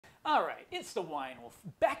All right, it's the Wine Wolf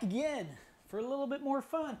back again for a little bit more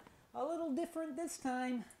fun. A little different this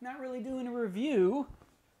time. Not really doing a review,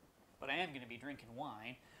 but I am going to be drinking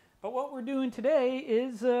wine. But what we're doing today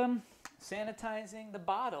is sanitizing the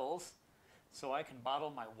bottles so I can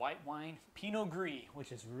bottle my white wine Pinot Gris,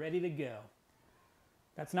 which is ready to go.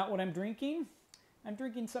 That's not what I'm drinking. I'm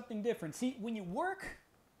drinking something different. See, when you work,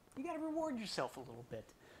 you got to reward yourself a little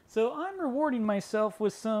bit. So I'm rewarding myself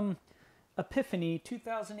with some Epiphany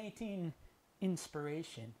 2018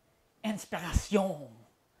 inspiration. Inspiration.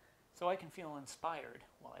 So I can feel inspired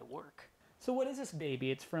while I work. So what is this baby?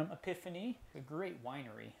 It's from Epiphany, a great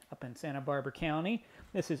winery up in Santa Barbara County.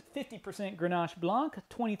 This is 50% Grenache Blanc,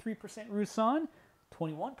 23% Roussanne,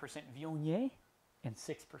 21% Viognier, and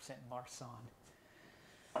 6% Marsanne.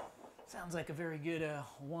 Sounds like a very good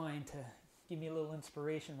wine to give me a little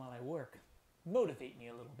inspiration while I work. Motivate me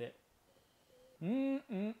a little bit.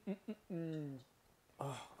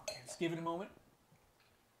 Oh, okay, let's give it a moment.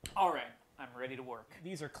 All right, I'm ready to work.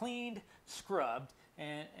 These are cleaned, scrubbed,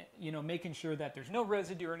 and making sure that there's no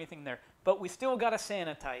residue or anything there. But we still got to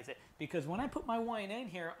sanitize it, because when I put my wine in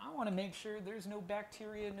here, I want to make sure there's no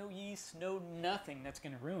bacteria, no yeast, no nothing that's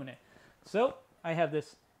going to ruin it. So I have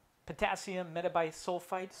this potassium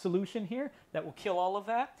metabisulfite solution here that will kill all of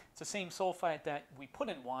that. It's the same sulfite that we put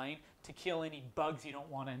in wine to kill any bugs you don't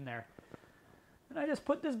want in there. And I just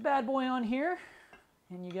put this bad boy on here,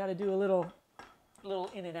 and you got to do a little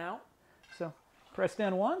in and out. So press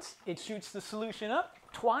down once, it shoots the solution up.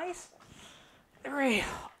 Twice, 3.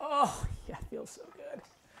 Oh, yeah, it feels so good.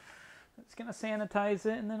 It's gonna sanitize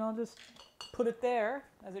it, and then I'll just put it there.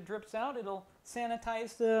 As it drips out, it'll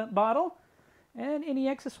sanitize the bottle, and any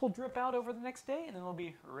excess will drip out over the next day, and then it'll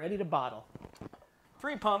be ready to bottle.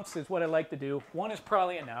 3 pumps is what I like to do. 1 is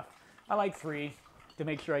probably enough. I like 3 to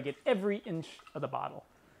make sure I get every inch of the bottle.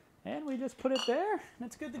 And we just put it there, and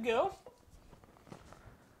it's good to go.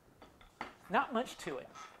 Not much to it.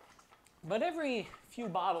 But every few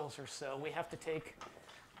bottles or so, we have to take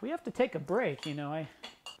a break,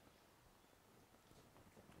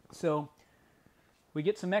 So we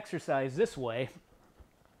get some exercise this way.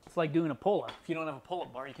 It's like doing a pull-up. If you don't have a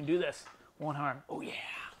pull-up bar, you can do this. One arm. Oh yeah,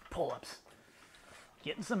 pull-ups.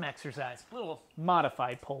 Getting some exercise. A little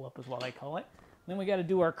modified pull-up is what I call it. Then we got to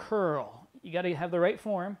do our curl. You got to have the right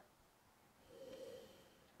form.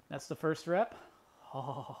 That's the first rep.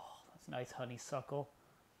 Oh, that's nice honeysuckle.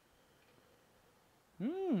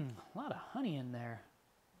 A lot of honey in there.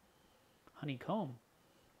 Honeycomb.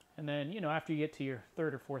 And then, after you get to your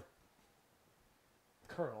 3rd or 4th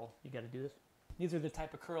curl, you got to do this. These are the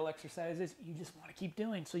type of curl exercises you just want to keep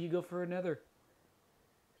doing, so you go for another.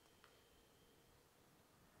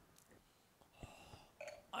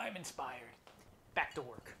 I'm inspired. Back to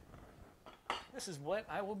work. This is what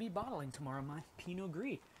I will be bottling tomorrow, my Pinot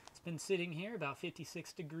Gris. It's been sitting here about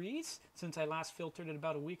 56 degrees since I last filtered it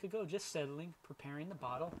about a week ago, just settling, preparing the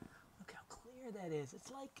bottle. Look how clear that is.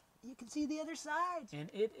 It's like you can see the other side. And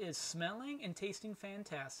it is smelling and tasting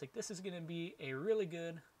fantastic. This is going to be a really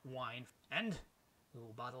good wine, and we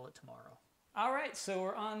will bottle it tomorrow. All right, so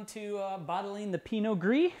we're on to bottling the Pinot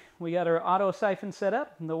Gris. We got our auto siphon set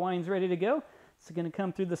up, and the wine's ready to go. It's going to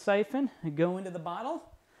come through the siphon and go into the bottle.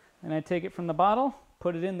 And I take it from the bottle,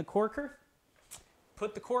 put it in the corker,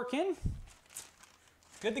 put the cork in.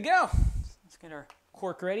 Good to go. Let's get our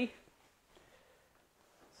cork ready.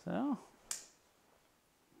 So,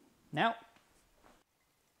 now,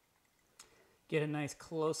 get a nice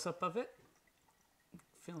close-up of it,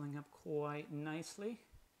 filling up quite nicely,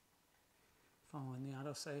 following the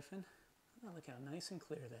auto siphon. Oh, look how nice and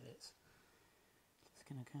clear that is. Just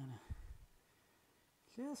going to kind of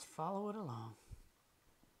just follow it along.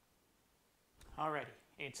 Alrighty,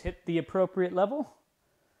 it's hit the appropriate level.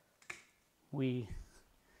 We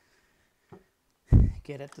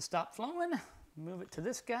get it to stop flowing, move it to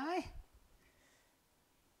this guy,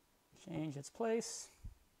 change its place,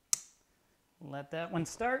 let that one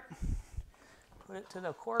start, put it to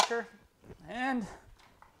the corker, and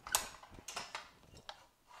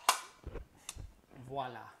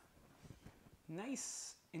voila.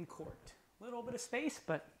 Nice and corked. A little bit of space,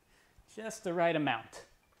 but just the right amount.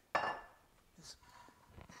 Just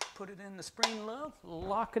put it in the spring lobe,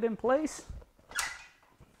 lock it in place.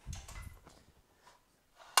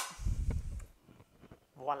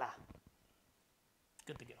 Voila.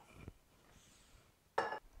 Good to go.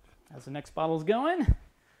 As the next bottle's going,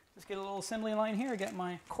 just get a little assembly line here. I got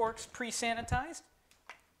my corks pre-sanitized,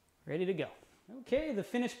 ready to go. Okay, the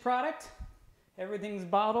finished product. Everything's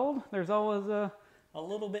bottled. There's always a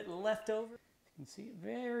little bit left over. You can see a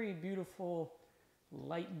very beautiful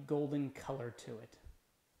light golden color to it.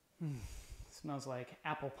 Smells like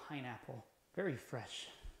apple pineapple. Very fresh.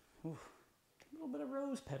 Ooh, a little bit of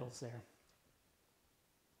rose petals there.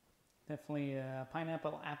 Definitely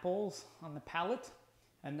pineapple apples on the palate.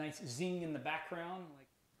 A nice zing in the background.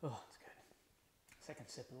 Like, oh, it's good. Second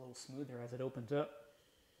sip a little smoother as it opens up.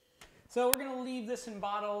 So we're going to leave this in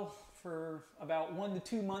bottle for about 1 to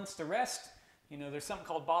 2 months to rest. You know, there's something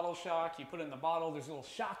called bottle shock. You put it in the bottle, there's a little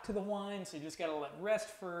shock to the wine, so you just got to let rest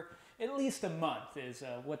for at least a month is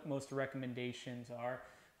what most recommendations are.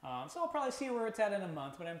 So I'll probably see where it's at in a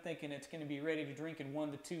month, but I'm thinking it's going to be ready to drink in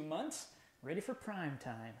 1 to 2 months. Ready for prime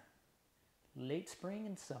time. Late spring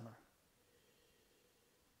and summer.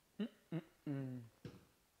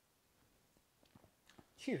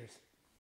 Cheers.